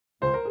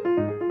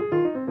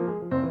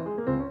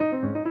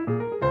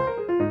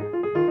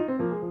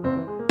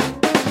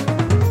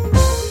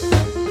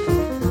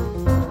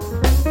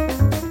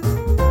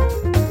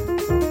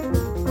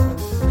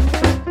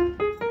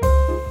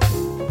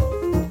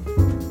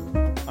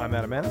I'm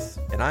Adam Ennis.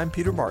 And I'm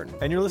Peter Martin.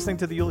 And you're listening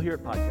to the You'll Hear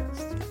It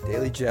podcast.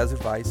 Daily jazz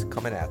advice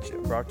coming at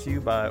you. Brought to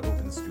you by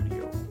Open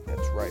Studio.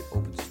 That's right,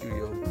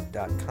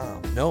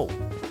 openstudio.com. No,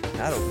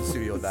 not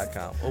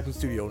openstudio.com.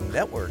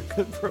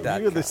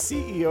 OpenStudioNetwork.com. You're the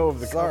CEO of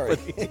the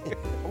company.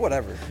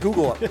 Whatever.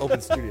 Google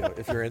Open Studio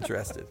if you're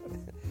interested.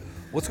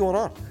 What's going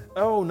on?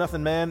 Oh,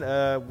 nothing, man.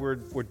 We're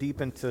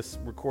deep into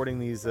recording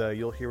these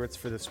You'll Hear It's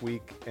for this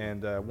week,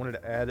 and wanted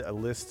to add a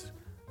list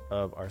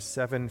of our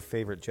 7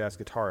 favorite jazz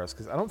guitarists,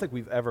 because I don't think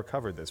we've ever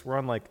covered this. We're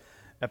on like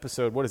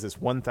episode, what is this,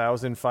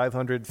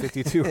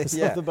 1,552 or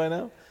something by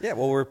now? Yeah,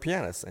 well, we're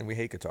pianists, and we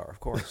hate guitar, of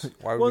course.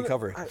 Why would we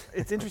cover it?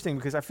 It's interesting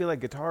because I feel like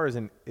guitar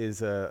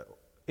is a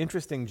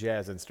interesting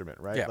jazz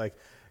instrument, right? Yeah. Like,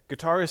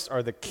 guitarists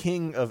are the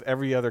king of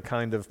every other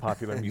kind of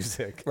popular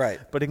music. Right.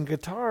 But in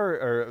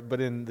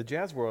but in the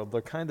jazz world,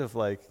 they're kind of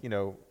like,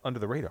 under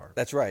the radar.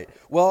 That's right.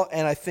 Well,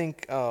 and I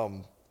think,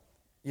 I'm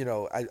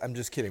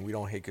just kidding. We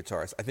don't hate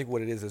guitarists. I think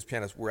what it is as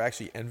pianists, we're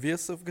actually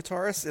envious of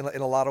guitarists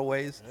in a lot of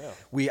ways. Yeah.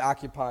 We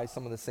occupy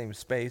some of the same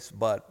space,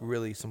 but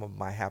really some of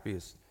my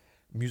happiest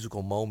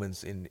musical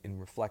moments in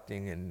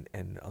reflecting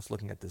and us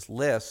looking at this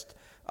list,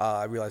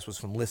 I realized was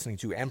from listening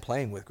to and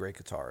playing with great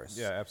guitarists.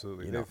 Yeah,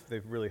 absolutely.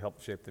 They've really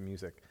helped shape the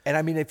music. And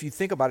I mean, if you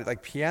think about it,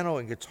 like piano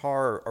and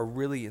guitar are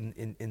really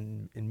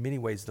in many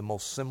ways the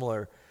most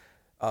similar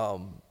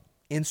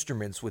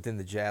instruments within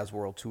the jazz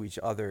world to each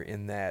other,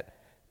 in that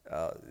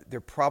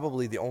they're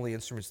probably the only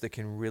instruments that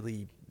can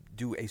really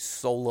do a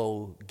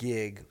solo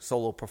gig,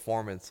 solo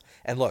performance.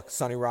 And look,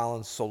 Sonny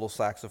Rollins' solo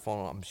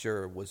saxophone, I'm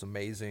sure, was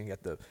amazing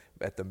at the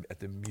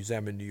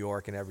museum in New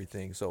York and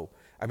everything. So,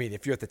 I mean,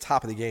 if you're at the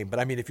top of the game, but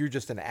I mean, if you're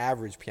just an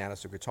average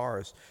pianist or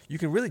guitarist, you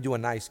can really do a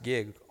nice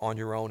gig on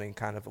your own and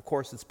kind of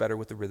course, it's better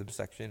with the rhythm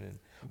section and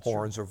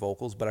horns or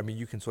vocals, but I mean,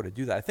 you can sort of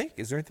do that. I think,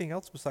 is there anything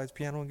else besides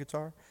piano and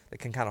guitar that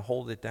can kind of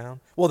hold it down?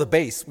 Well, the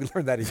bass, we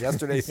learned that in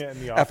yesterday's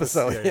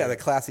episode. Yeah, the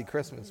classy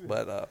Christmas,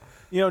 but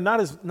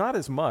not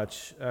as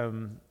much. I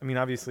mean,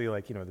 obviously,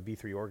 like, the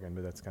B3 organ,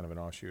 but that's kind of an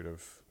offshoot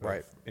of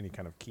any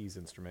kind of keys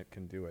instrument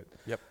can do it.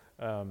 Yep.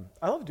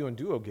 I love doing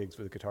duo gigs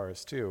with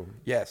guitarists too.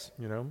 Yes.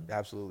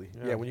 Absolutely.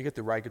 Yeah, when you get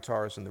the right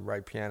guitarist and the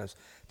right pianist,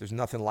 there's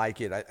nothing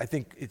like it. I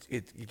think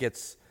it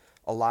gets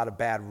a lot of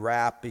bad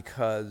rap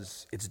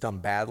because it's done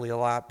badly a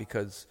lot,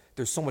 because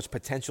there's so much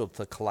potential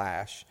to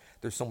clash.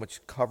 There's so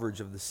much coverage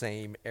of the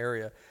same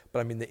area. But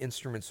I mean, the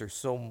instruments are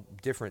so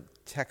different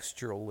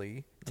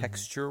texturally,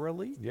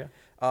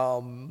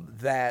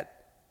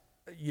 that,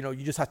 you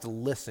just have to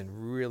listen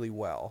really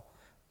well,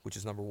 which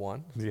is number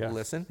one.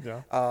 Listen.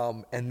 Yeah.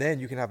 And then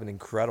you can have an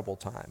incredible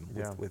time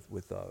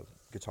with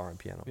guitar and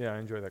piano. Yeah, I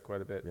enjoy that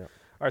quite a bit. Yeah. All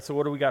right, so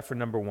what do we got for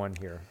number 1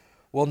 here?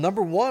 Well,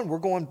 number 1, we're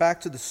going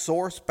back to the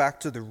source, back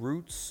to the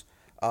roots.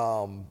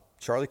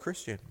 Charlie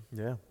Christian.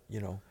 Yeah.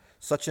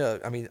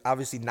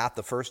 Obviously not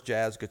the first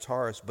jazz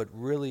guitarist, but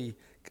really,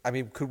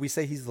 could we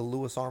say he's the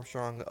Louis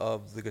Armstrong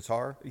of the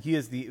guitar? He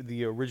is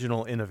the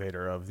original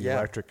innovator of the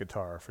electric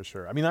guitar, for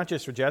sure. I mean, not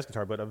just for jazz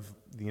guitar, but of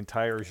the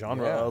entire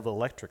genre of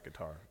electric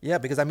guitar. Yeah,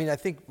 because I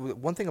think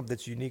one thing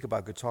that's unique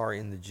about guitar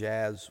in the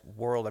jazz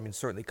world,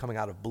 certainly coming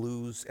out of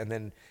blues and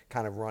then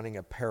kind of running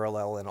a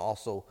parallel and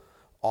also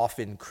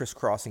often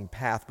crisscrossing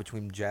path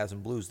between jazz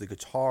and blues, the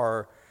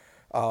guitar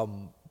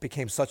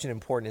became such an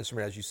important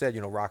instrument, as you said,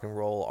 rock and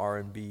roll,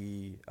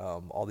 R&B,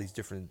 all these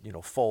different,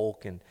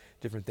 folk and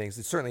different things.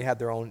 They certainly had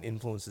their own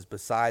influences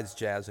besides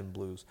jazz and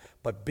blues,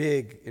 but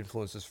big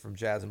influences from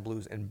jazz and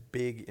blues and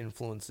big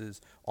influences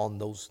on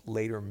those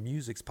later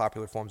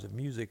popular forms of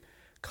music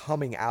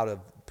coming out of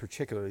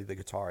particularly the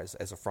guitar as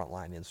a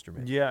frontline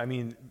instrument. Yeah,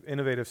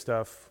 innovative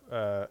stuff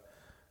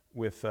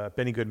with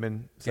Benny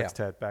Goodman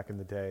Sextet back in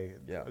the day.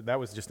 Yeah. That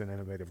was just an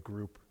innovative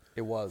group.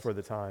 It was. For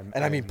the time.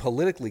 And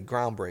politically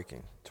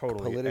groundbreaking.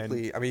 Totally.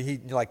 Politically, he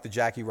like the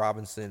Jackie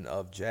Robinson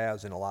of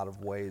jazz in a lot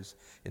of ways,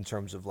 in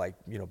terms of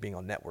being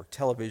on network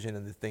television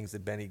and the things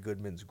that Benny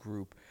Goodman's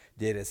group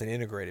did as an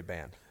integrated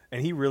band.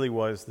 And he really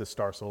was the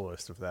star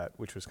soloist of that,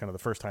 which was kind of the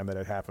first time that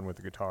it happened with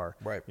the guitar.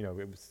 Right.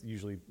 It was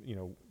usually,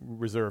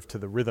 reserved to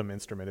the rhythm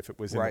instrument if it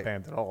was in the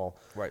band at all.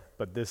 Right.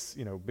 But this,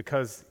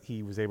 because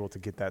he was able to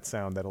get that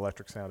sound, that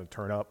electric sound, and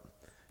turn up,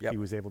 he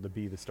was able to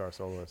be the star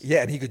soloist.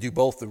 Yeah, and he could do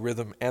both the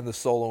rhythm and the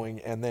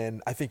soloing. And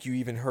then I think you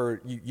even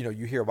heard,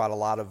 you hear about a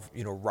lot of,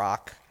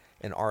 rock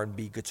and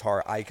R&B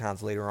guitar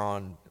icons later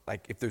on.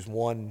 Like, if there's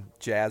one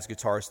jazz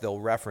guitarist they'll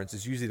reference,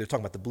 it's usually they're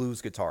talking about the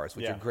blues guitarists,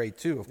 which are great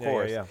too, of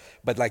course. Yeah.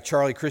 But like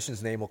Charlie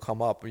Christian's name will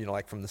come up,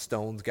 like from the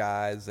Stones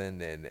guys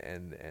and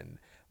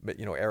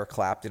Eric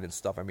Clapton and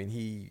stuff.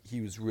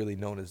 He was really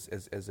known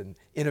as an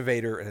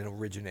innovator and an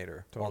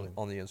originator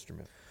on the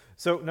instrument.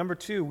 So number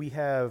 2, we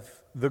have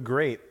the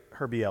great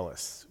Herbie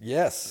Ellis.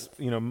 Yes.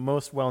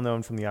 Most well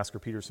known from the Oscar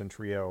Peterson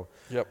trio.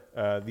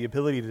 Yep. The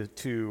ability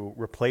to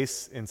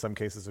replace, in some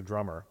cases, a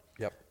drummer.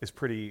 Yep. Is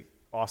pretty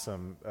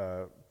awesome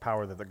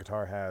power that the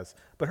guitar has.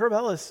 But Herb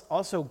Ellis,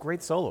 also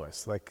great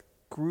soloist, like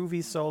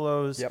groovy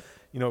solos. Yep.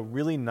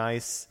 Really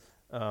nice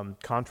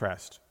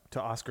contrast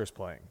to Oscar's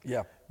playing.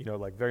 Yeah.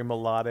 Like very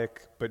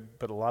melodic,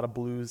 but a lot of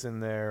blues in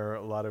there,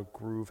 a lot of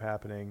groove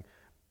happening.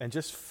 and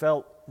just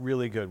felt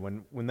really good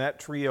when that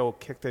trio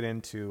kicked it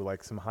into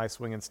like some high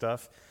swinging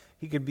stuff.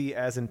 He could be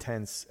as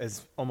intense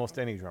as almost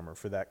any drummer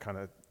for that kind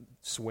of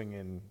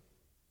swinging,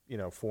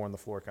 four on the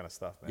floor kind of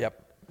stuff, man.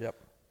 Yep.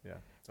 Yeah.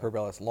 Herb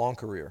Ellis, long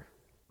career.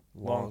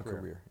 Long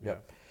career.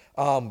 Yep.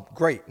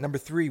 Great. Number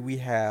 3, we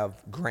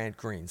have Grant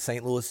Green,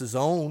 St. Louis's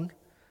own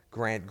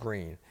Grant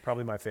Green.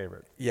 Probably my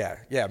favorite. Yeah,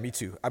 me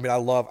too. I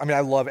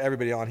love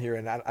everybody on here,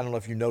 and I don't know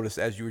if you noticed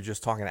as you were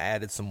just talking, I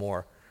added some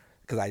more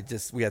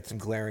because we had some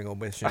glaring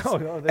omissions.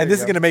 And this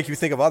is going to make you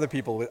think of other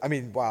people. I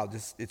mean, wow,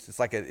 it's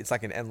like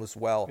an endless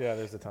well. Yeah,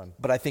 there's a ton.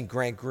 But I think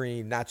Grant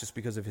Green, not just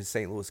because of his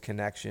St. Louis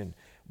connection,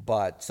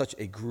 but such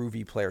a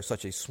groovy player,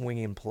 such a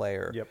swinging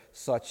player, Yep.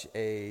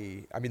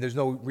 There's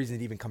no reason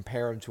to even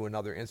compare him to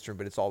another instrument,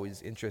 but it's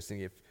always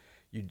interesting if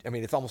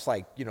it's almost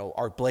like,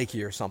 Art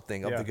Blakey or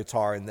something of the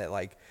guitar, and that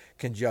like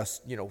can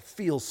just,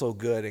 feel so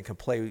good and can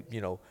play,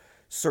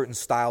 certain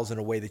styles in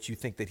a way that you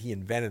think that he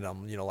invented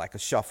them, like a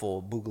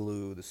shuffle,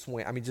 boogaloo, the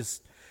swing.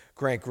 Just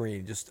Grant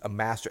Green, just a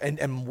master.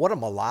 And what a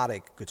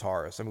melodic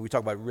guitarist. We talk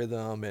about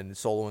rhythm and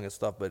soloing and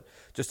stuff, but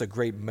just a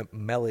great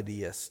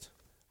melodiist.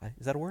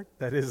 Is that a word?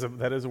 That is a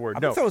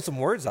word. I'm throwing some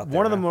words out there.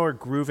 One of the more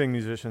grooving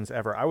musicians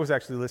ever. I was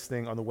actually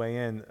listening on the way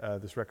in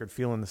this record,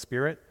 Feeling the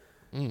Spirit.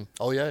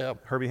 Oh, yeah.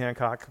 Herbie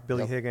Hancock,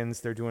 Billy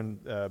Higgins. They're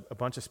doing a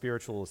bunch of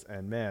spirituals,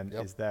 and man,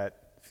 is that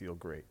feel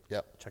great.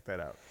 Yep. Check that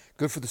out.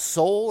 Good for the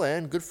soul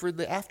and good for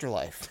the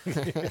afterlife. We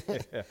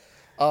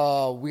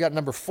got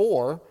number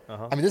 4.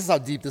 This is how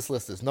deep this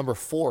list is. Number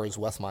 4 is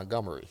Wes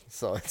Montgomery.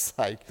 So it's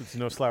like... It's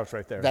no slouch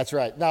right there. That's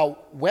right. Now,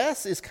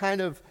 Wes is kind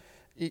of,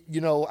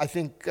 I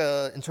think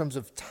in terms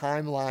of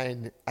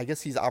timeline, I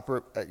guess he's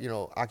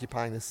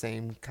occupying the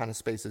same kind of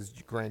space as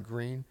Grant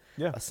Green.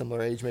 Yeah. A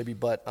similar age maybe,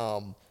 but...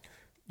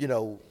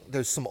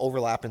 there's some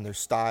overlap in their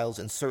styles,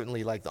 and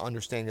certainly like the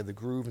understanding of the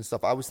groove and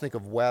stuff. I always think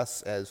of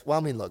Wes as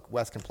look,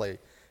 Wes can play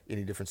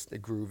any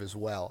different groove as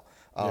well,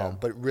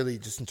 but really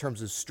just in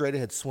terms of straight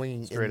ahead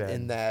swinging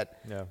in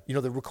that,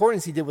 the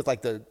recordings he did with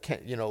like the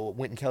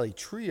Wynton Kelly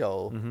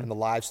trio and the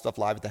live stuff,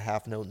 live at the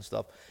half note and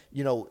stuff,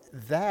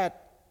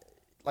 that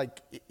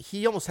like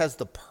he almost has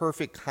the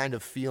perfect kind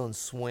of feel and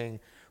swing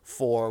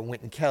for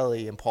Wynton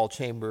Kelly and Paul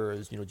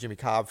Chambers, Jimmy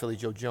Cobb, Philly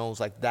Joe Jones,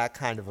 like that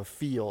kind of a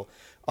feel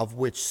of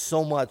which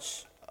so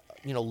much,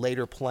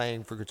 later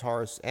playing for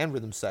guitarists and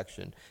rhythm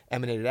section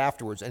emanated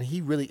afterwards. And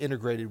he really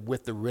integrated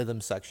with the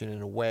rhythm section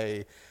in a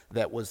way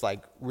that was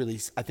like really,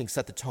 I think,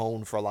 set the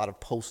tone for a lot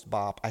of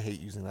post-bop. I hate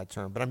using that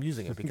term, but I'm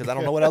using it because I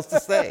don't know what else to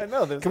say.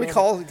 Can we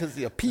call it, because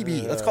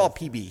PB, let's call it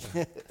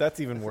PB. That's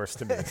even worse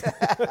to me.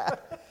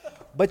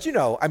 But,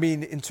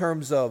 in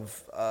terms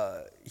of,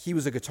 he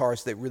was a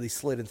guitarist that really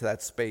slid into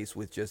that space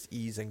with just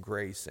ease and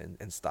grace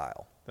and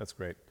style. That's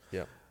great.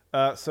 Yeah.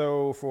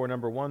 So for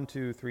number 1,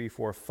 2, 3,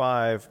 4,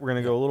 5, we're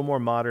going to go a little more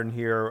modern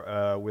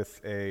here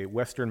with a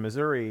Western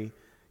Missouri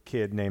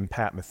kid named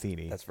Pat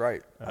Metheny. That's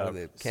right. Out of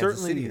the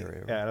Kansas City area.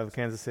 Right? Yeah, out of the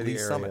Kansas City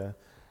Lee's area.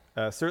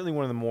 Certainly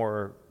one of the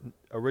more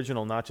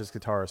original, not just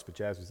guitarists, but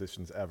jazz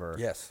musicians ever.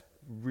 Yes.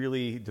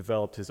 Really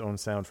developed his own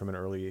sound from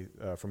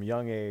a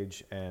young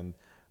age, and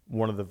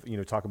one of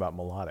the, talk about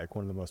melodic,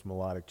 one of the most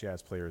melodic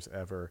jazz players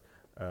ever.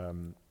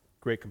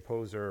 Great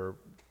composer.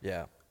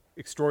 Yeah.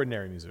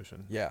 Extraordinary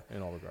musician. Yeah.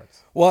 In all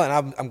regards. Well,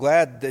 and I'm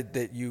glad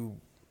that you,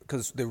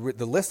 because the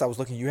list I was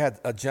looking, you had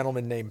a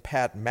gentleman named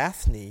Pat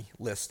Metheny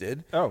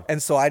listed. Oh.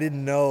 And so I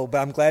didn't know, but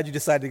I'm glad you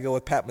decided to go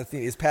with Pat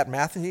Metheny. Is Pat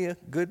Metheny a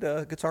good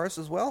guitarist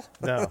as well?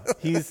 No.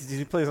 He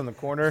plays on the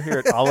corner here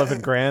at Olive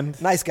and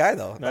Grand. Nice guy,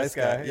 though. Nice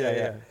guy.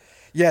 Yeah.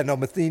 Yeah, no,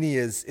 Metheny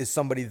is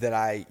somebody that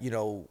I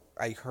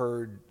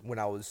heard when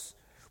I was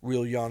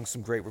real young,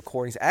 some great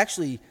recordings.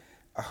 Actually,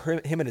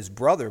 him and his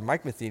brother,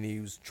 Mike Metheny,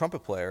 who's a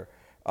trumpet player.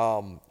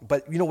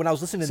 But when I was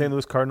listening to St.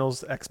 Louis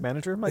Cardinals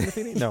ex-manager Mike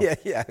Metheny? No.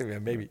 yeah,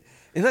 maybe.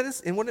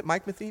 Wasn't it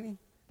Mike Metheny,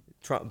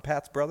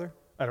 Pat's brother?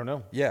 I don't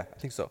know. Yeah, I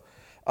think so.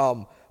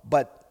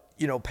 But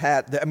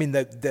Pat,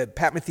 the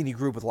Pat Metheny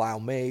group with Lyle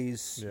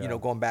Mays,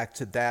 going back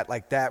to that,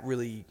 like that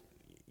really,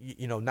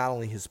 not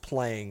only his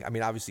playing.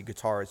 Obviously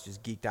guitarists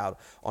just geeked out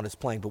on his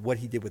playing, but what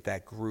he did with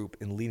that group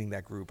and leading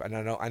that group. And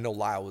I know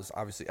Lyle was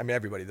obviously.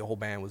 Everybody, the whole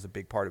band was a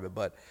big part of it,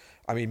 but.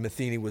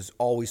 Metheny was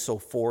always so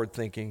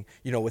forward-thinking,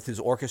 with his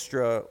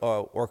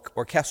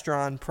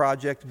orchestron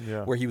project,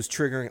 where he was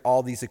triggering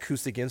all these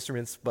acoustic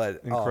instruments.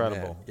 But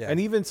incredible, yeah. And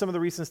even some of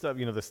the recent stuff,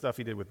 the stuff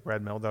he did with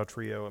Brad Meldau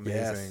Trio,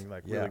 amazing,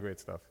 Yes. really great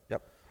stuff.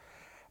 Yep.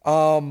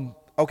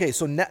 Okay,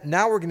 so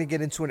now we're going to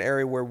get into an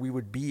area where we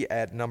would be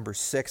at number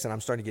 6, and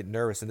I'm starting to get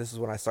nervous, and this is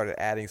when I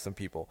started adding some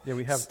people. Yeah,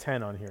 we have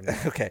 10 on here now.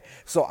 Okay,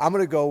 so I'm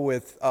going to go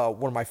with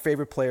one of my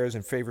favorite players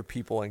and favorite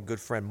people and good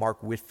friend,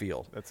 Mark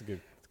Whitfield. That's a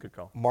good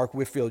call. Mark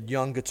Whitfield,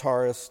 young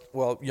guitarist.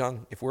 Well,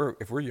 young. If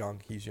we're young,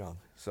 he's young.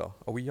 So,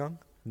 are we young?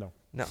 No,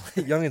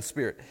 young in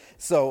spirit.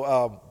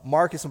 So,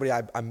 Mark is somebody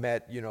I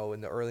met, in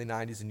the early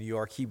 '90s in New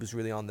York. He was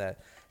really on the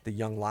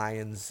Young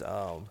Lions,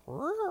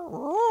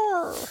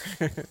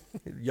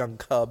 young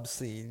Cubs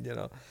scene,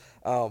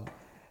 and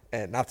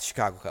not the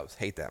Chicago Cubs.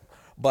 Hate them,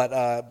 but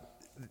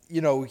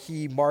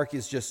Mark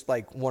is just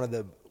like one of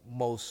the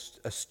most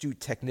astute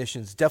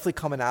technicians, definitely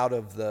coming out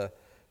of the.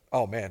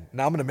 Oh man,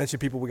 now I'm going to mention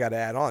people we got to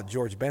add on.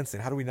 George Benson.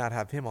 How do we not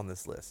have him on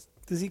this list?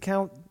 Does he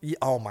count? Yeah,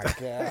 oh my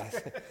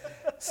god.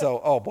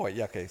 So, oh boy,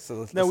 yeah, okay.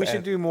 So No, we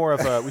should do more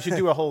of a. We should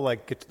do a whole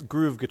like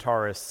groove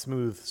guitarist,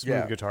 smooth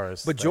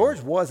guitarist. But thing.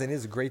 George was and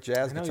is a great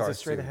jazz know, he's guitarist. a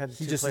straight too. ahead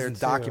He two just player isn't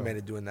too.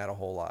 documented doing that a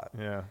whole lot.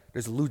 Yeah.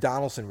 There's a Lou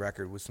Donaldson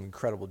record with some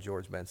incredible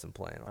George Benson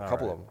playing, a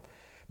couple right. of them.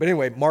 But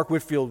anyway, Mark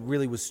Whitfield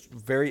really was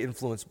very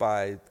influenced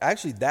by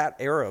actually that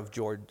era of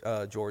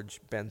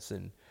George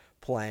Benson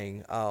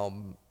playing,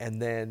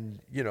 and then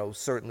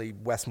certainly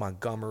Wes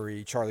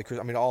Montgomery, Charlie Chris.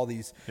 I mean, all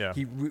these. Yeah.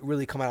 He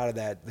really come out of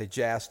the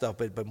jazz stuff,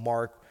 but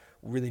Mark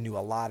really knew a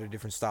lot of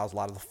different styles, a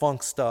lot of the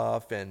funk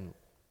stuff, and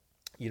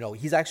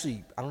he's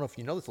actually, I don't know if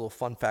you know this little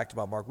fun fact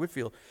about Mark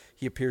Whitfield.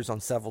 He appears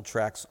on several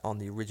tracks on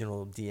the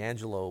original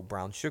D'Angelo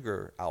Brown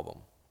Sugar album.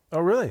 Oh,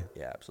 really?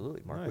 Yeah,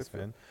 absolutely. Mark Nice,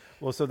 Whitfield. man.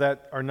 Well, so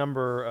that our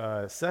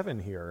number 7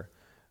 here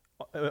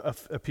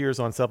appears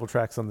on several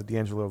tracks on the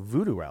D'Angelo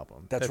Voodoo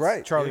album. That's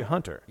right. Charlie Yeah.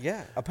 Hunter.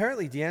 Yeah.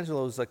 Apparently,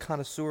 D'Angelo is a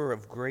connoisseur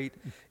of great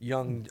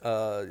young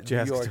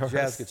Jazz New York guitarists.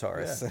 jazz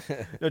guitarists.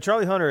 Yeah. No,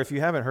 Charlie Hunter, if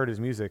you haven't heard his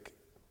music,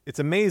 it's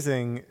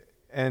amazing.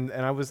 And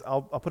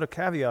I'll put a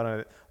caveat on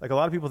it. Like, a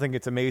lot of people think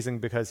it's amazing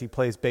because he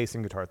plays bass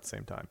and guitar at the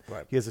same time.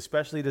 Right. He has a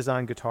specially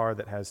designed guitar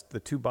that has the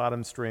 2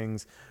 bottom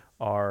strings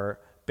are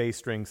bass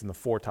strings and the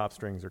 4 top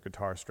strings are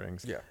guitar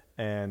strings. Yeah.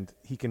 And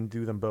he can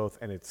do them both,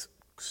 and it's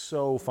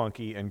so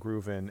funky and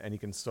grooving, and he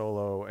can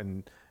solo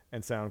and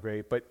sound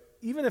great. But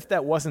even if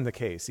that wasn't the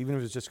case, even if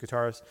it was just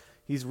guitarist,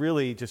 he's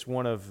really just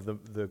one of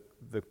the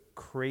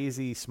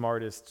crazy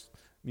smartest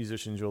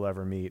musicians you'll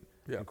ever meet.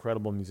 Yeah.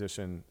 Incredible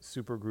musician,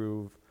 super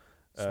groove.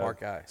 Smart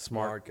guy.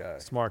 Smart guy.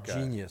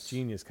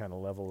 Genius kind of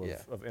level Yeah.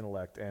 of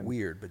intellect. And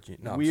Weird, but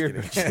no, weird, I'm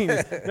but just kidding.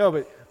 genius. No,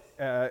 but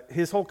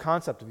his whole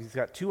concept, he's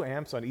got 2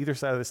 amps on either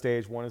side of the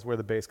stage. One is where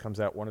the bass comes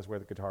out, one is where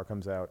the guitar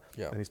comes out.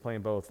 Yeah. And he's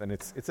playing both, and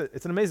it's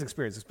an amazing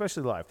experience,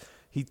 especially live.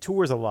 He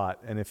tours a lot,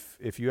 and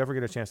if you ever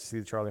get a chance to see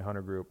the Charlie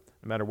Hunter group,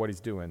 no matter what he's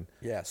doing,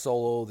 Yeah,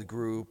 solo, the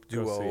group,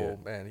 Go see duo,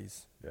 it. man,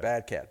 he's Yeah.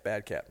 bad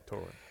cat.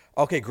 totally.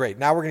 Okay, great.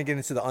 Now we're going to get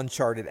into the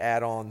Uncharted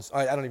add-ons.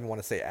 I don't even want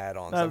to say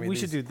add-ons. I mean, We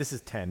should do, this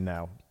is 10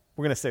 now.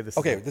 We're going to say this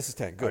Okay, is this is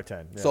 10. our Good.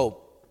 10. Yeah.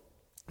 So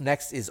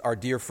next is our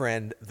dear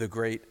friend, the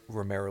great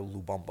Romero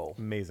Lubumbo.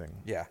 Amazing.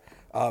 Yeah.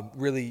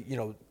 Really,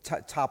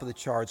 top of the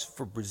charts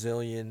for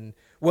Brazilian.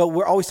 Well,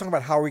 we're always talking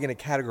about how are we going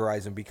to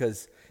categorize him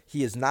because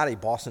he is not a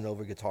bossa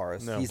nova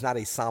guitarist. No. He's not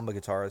a samba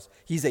guitarist.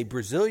 He's a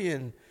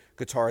Brazilian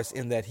guitarist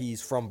in that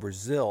he's from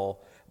Brazil,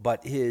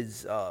 but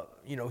his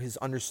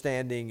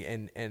understanding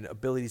and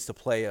abilities to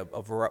play a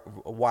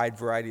wide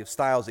variety of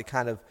styles, it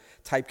kind of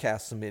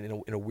typecasts him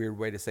in a weird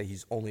way to say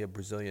he's only a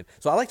Brazilian.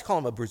 So I like to call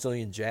him a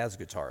Brazilian jazz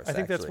guitarist. I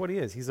think that's actually. what he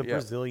is. He's a Yeah.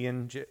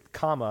 Brazilian, jazz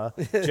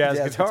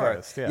Jazz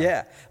guitarist.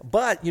 Yeah.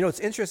 But it's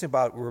interesting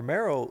about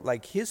Romero,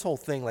 like his whole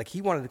thing, like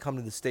he wanted to come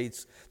to the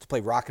States to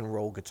play rock and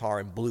roll guitar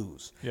and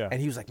blues. Yeah.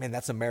 And he was like, man,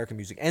 that's American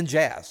music and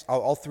jazz.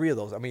 All 3 of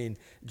those. I mean,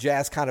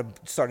 jazz kind of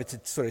started to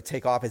sort of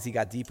take off as he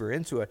got deeper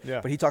into it. Yeah.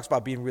 But he talks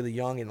about being really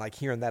young and like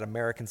hearing that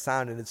American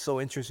sound. And it's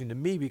so interesting to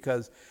me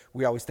because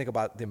we always think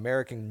about the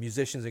American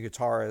musicians and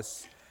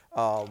guitarists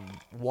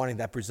wanting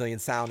that Brazilian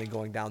sound and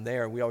going down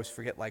there. And we always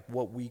forget like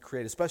what we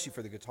create, especially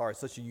for the guitar. It's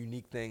such a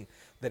unique thing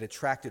that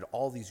attracted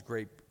all these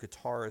great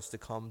guitarists to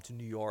come to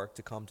New York,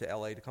 to come to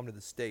LA, to come to the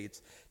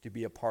States, to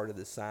be a part of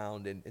the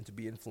sound and to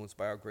be influenced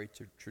by our great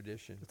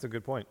tradition. That's a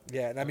good point.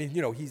 Yeah, and I mean,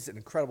 he's an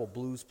incredible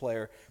blues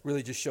player.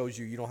 Really just shows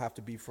you don't have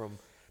to be from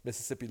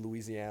Mississippi,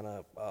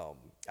 Louisiana,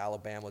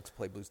 Alabama to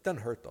play blues.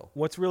 Doesn't hurt though.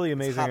 What's really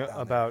amazing hot down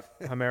about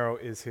Romero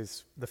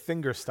is the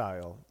finger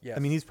style. Yes. I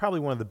mean, he's probably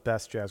one of the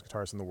best jazz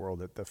guitarists in the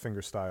world at the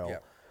finger style.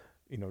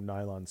 Yeah.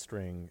 Nylon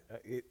string.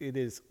 It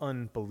is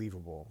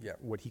unbelievable Yeah.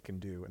 what he can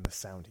do and the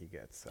sound he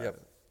gets.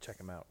 Yep. Check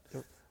him out.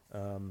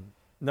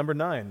 Number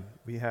 9,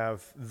 we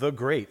have the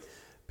great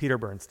Peter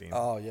Bernstein.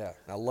 Oh yeah,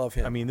 I love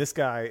him. I mean, this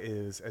guy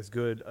is as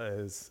good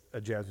as a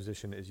jazz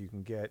musician as you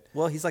can get.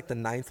 well, he's like the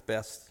 9th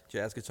best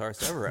jazz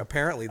guitarist ever.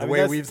 Apparently, the I mean,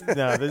 way we've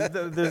no,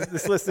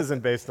 this list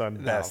isn't based on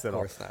No, best of at all.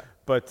 course not.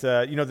 But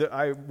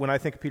when I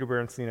think of Peter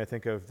Bernstein, I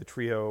think of the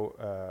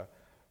trio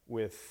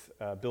with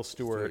Bill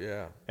Stewart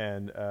yeah.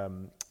 and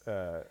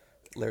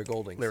Larry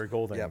Goldings. Larry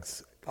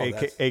Goldings, Oh,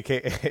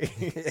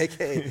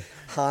 AKA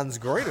Hans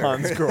Greuner.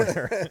 Hans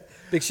Greuner.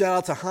 Big shout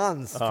out to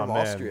Hans from man.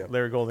 Austria.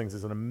 Larry Goldings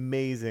is an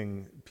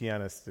amazing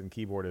pianist and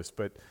keyboardist,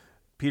 but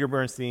Peter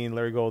Bernstein,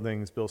 Larry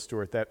Goldings, Bill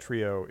Stewart, that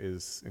trio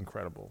is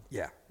incredible.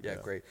 Yeah,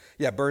 great.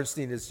 Yeah,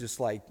 Bernstein is just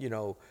like,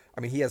 I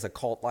mean, he has a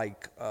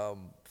cult-like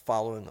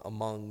following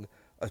among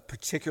a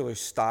particular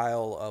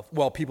style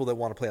of, people that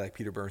want to play like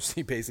Peter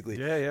Bernstein, basically.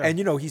 Yeah, yeah. And,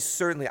 he's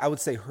certainly, I would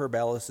say Herb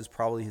Ellis is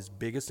probably his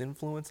biggest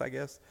influence, I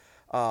guess.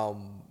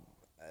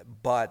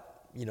 But,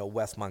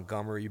 Wes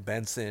Montgomery,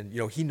 Benson,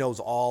 he knows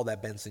all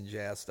that Benson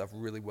jazz stuff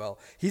really well.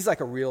 He's like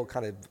a real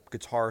kind of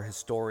guitar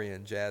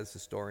historian, jazz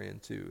historian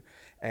too.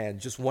 And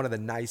just one of the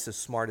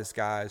nicest, smartest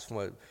guys from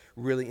a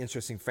really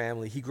interesting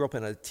family. He grew up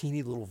in a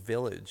teeny little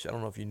village. I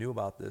don't know if you knew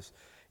about this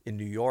in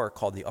New York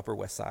called the Upper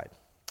West Side.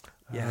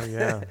 Yeah. Oh,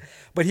 yeah.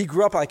 But he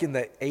grew up like in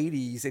the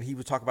 80s, and he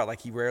would talk about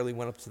like he rarely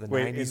went up to the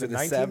Wait, 90s or in the the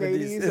 70s.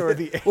 1980s or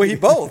the 80s? Well, he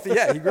both.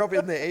 Yeah, he grew up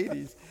in the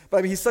 80s. But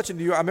I mean, he's such a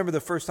New York. I remember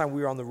the first time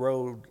we were on the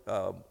road,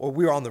 or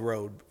we were on the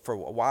road for a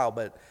while,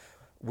 but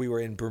we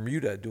were in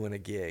Bermuda doing a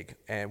gig,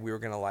 and we were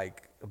going to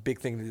like, a big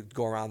thing to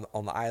go around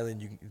on the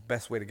island. The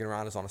best way to get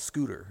around is on a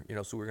scooter, you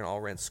know, so we were going to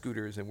all rent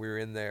scooters, and we were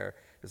in there.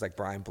 There's like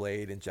Brian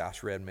Blade and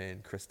Josh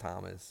Redman, Chris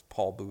Thomas,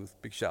 Paul Booth.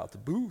 Big shout out to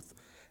Booth.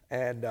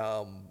 And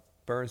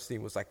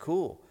Bernstein was like,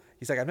 cool.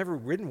 He's like, I've never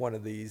ridden one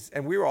of these.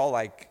 And we were all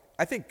like,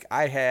 I think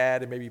I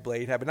had, and maybe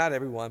Blade had, but not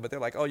everyone. But they're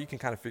like, oh, you can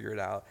kind of figure it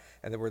out.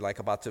 And then we're like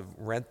about to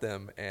rent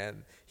them.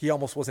 And he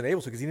almost wasn't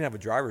able to because he didn't have a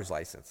driver's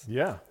license.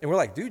 Yeah. And we're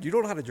like, dude, you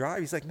don't know how to drive?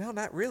 He's like, no,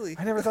 not really.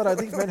 I never thought I'd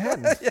leave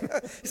Manhattan. Yeah.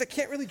 He's like,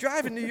 can't really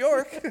drive in New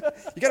York.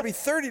 You got to be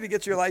 30 to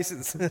get your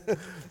license.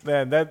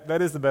 Man,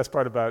 that is the best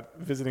part about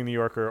visiting New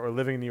York or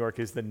living in New York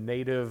is the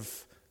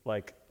native,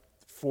 like,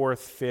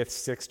 4th, 5th,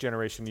 6th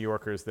generation New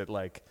Yorkers that,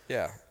 like,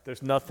 Yeah.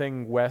 there's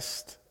nothing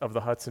west of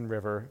the Hudson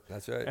River.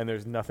 That's right. And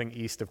there's nothing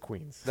east of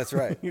Queens. That's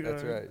right. You know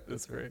That's what I mean? right.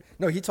 That's great.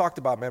 No, he talked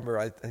about, remember,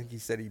 I think he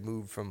said he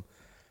moved from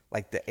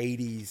like the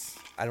 80s.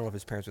 I don't know if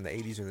his parents were in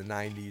the 80s or the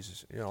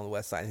 90s, you know, on the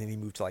west side. And then he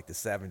moved to like the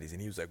 70s. And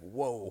he was like,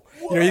 whoa.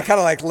 You know, he kind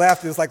of like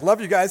laughed. He was like,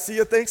 love you guys. See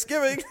you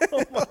Thanksgiving.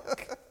 Oh, my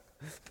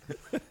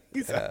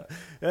God.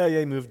 Yeah,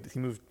 he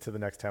moved to the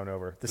next town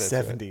over, the That's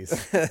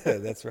 70s.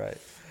 Right. That's right.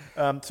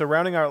 So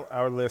rounding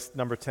our list,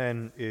 number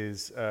 10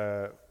 is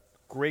a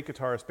great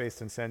guitarist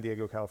based in San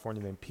Diego,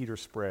 California named Peter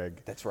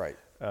Sprague. That's right.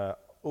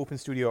 Open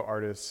studio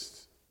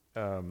artist.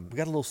 We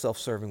got a little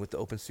self-serving with the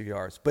open studio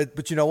arts,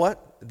 but you know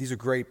what? These are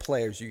great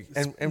players.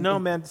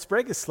 Man,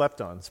 Sprague is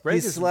slept on.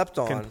 Sprague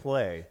can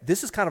play.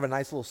 This is kind of a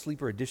nice little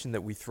sleeper addition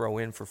that we throw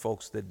in for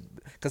folks that,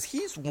 because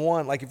he's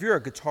one, like if you're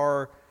a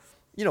guitar,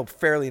 you know,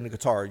 fairly into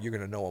guitar, you're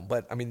going to know him.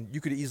 But I mean,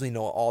 you could easily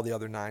know all the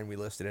other 9 we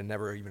listed and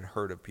never even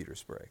heard of Peter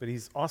Sprague. But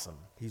he's awesome.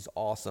 He's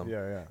awesome.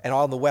 Yeah. And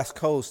on the West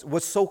Coast,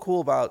 what's so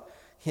cool about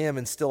him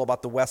and still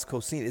about the West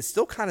Coast scene, it's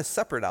still kind of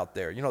separate out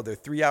there. You know, they're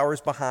 3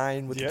 hours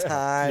behind with the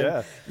time.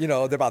 Yeah. You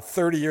know, they're about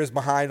 30 years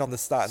behind on the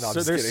start. No, I'm So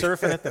just they're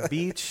kidding. surfing at the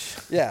beach.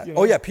 Yeah. You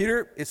know? Oh, yeah.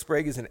 Peter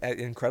Sprague is an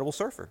incredible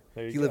surfer.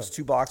 There you He go. lives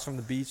 2 blocks from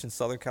the beach in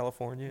Southern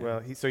California. Well,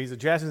 he's a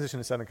jazz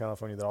musician in Southern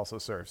California that also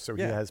surfs. So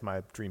he Yeah. has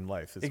my dream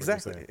life. Is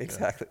exactly. What you're saying.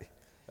 Exactly. Yeah.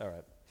 All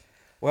right.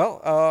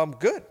 Well,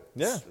 good.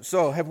 Yeah.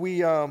 So have we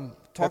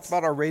talked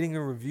about our rating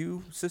and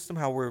review system?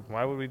 How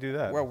Why would we do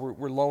that? well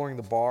we're lowering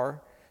the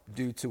bar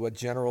due to a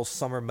general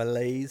summer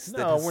malaise. that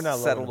No, has we're not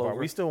settled lowering the bar. over.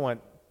 We still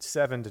want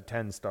 7 to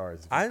 10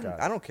 stars. if I you've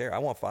got it. don't care. I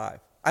want 5.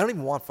 I don't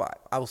even want 5.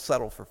 I will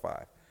settle for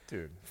 5.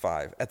 Dude,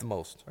 5 at the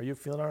most. are you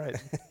feeling all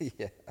right?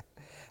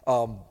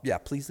 Yeah.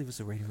 Please leave us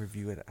a rating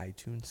review at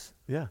iTunes.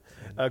 Yeah.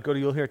 Go to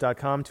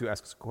you'llhear.com to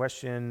ask us a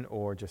question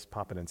or just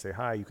pop in and say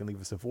hi. You can leave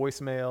us a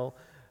voicemail.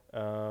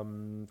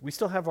 We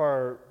still have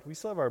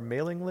our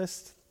mailing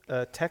list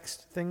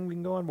text thing we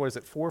can go on. What is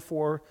it?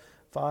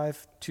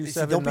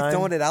 445-279. Don't be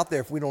throwing it out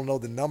there if we don't know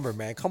the number,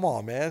 man. Come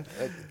on, man.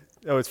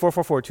 Oh, it's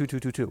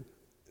 444-2222.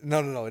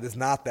 No. It is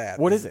not that.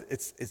 What is it?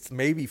 It's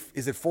maybe.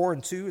 Is it 4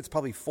 and 2? It's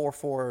probably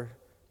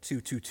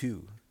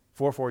 44222.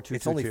 44222.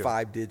 It's only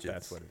 5 digits.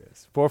 That's what it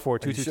is.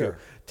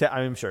 44222. Are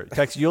you I'm sure.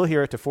 Text You'll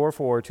Hear It to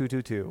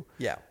 44222.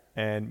 Yeah.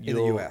 And In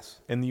the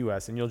U.S. In the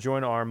U.S. And you'll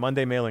join our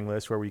Monday mailing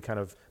list where we kind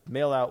of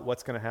mail out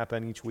what's going to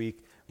happen each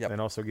week. Yep. And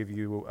also give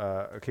you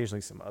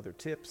occasionally some other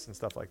tips and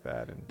stuff like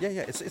that. And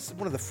Yeah. It's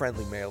one of the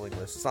friendly mailing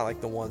lists. It's not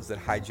like the ones that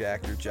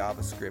hijack your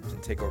JavaScript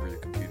and take over your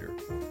computer.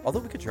 Although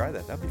we could try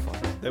that. That'd be fun.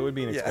 that would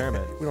be an Yeah.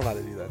 experiment. We don't know how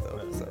to do that, though.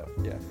 No, so,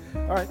 yeah.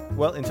 All right.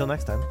 Well, until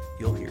next time.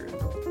 You'll hear it.